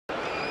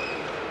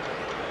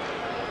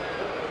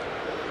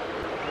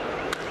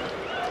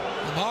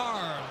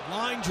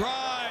Line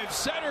drive,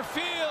 center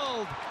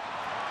field,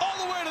 all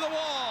the way to the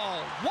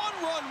wall.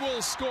 1 run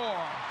will score.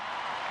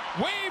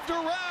 Waved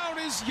around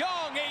is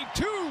Young, a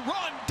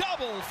 2-run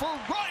double for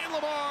Ryan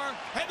LaMarre,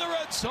 and the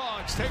Red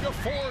Sox take a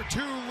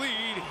 4-2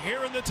 lead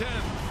here in the 10th.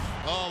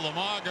 Oh,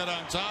 LaMarre got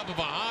on top of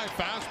a high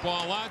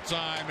fastball that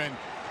time, and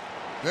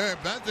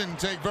that didn't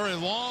take very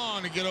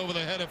long to get over the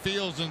head of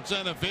Fields in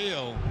center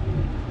field.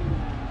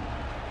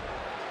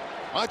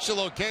 Watch the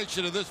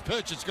location of this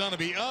pitch. It's going to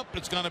be up,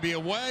 it's going to be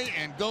away,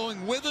 and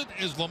going with it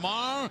is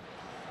LaMarre.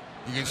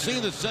 You can see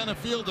the center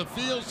field of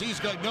Fields.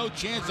 He's got no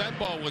chance. That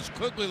ball was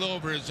quickly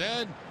over his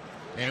head.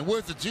 And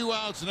with the 2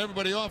 outs and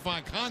everybody off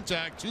on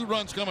contact, 2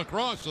 runs come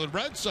across. So the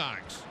Red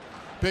Sox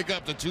pick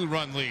up the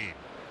 2-run lead.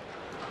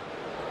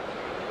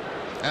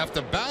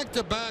 After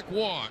back-to-back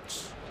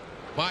walks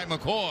by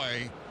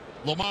McCoy,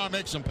 LaMarre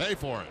makes him pay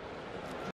for it.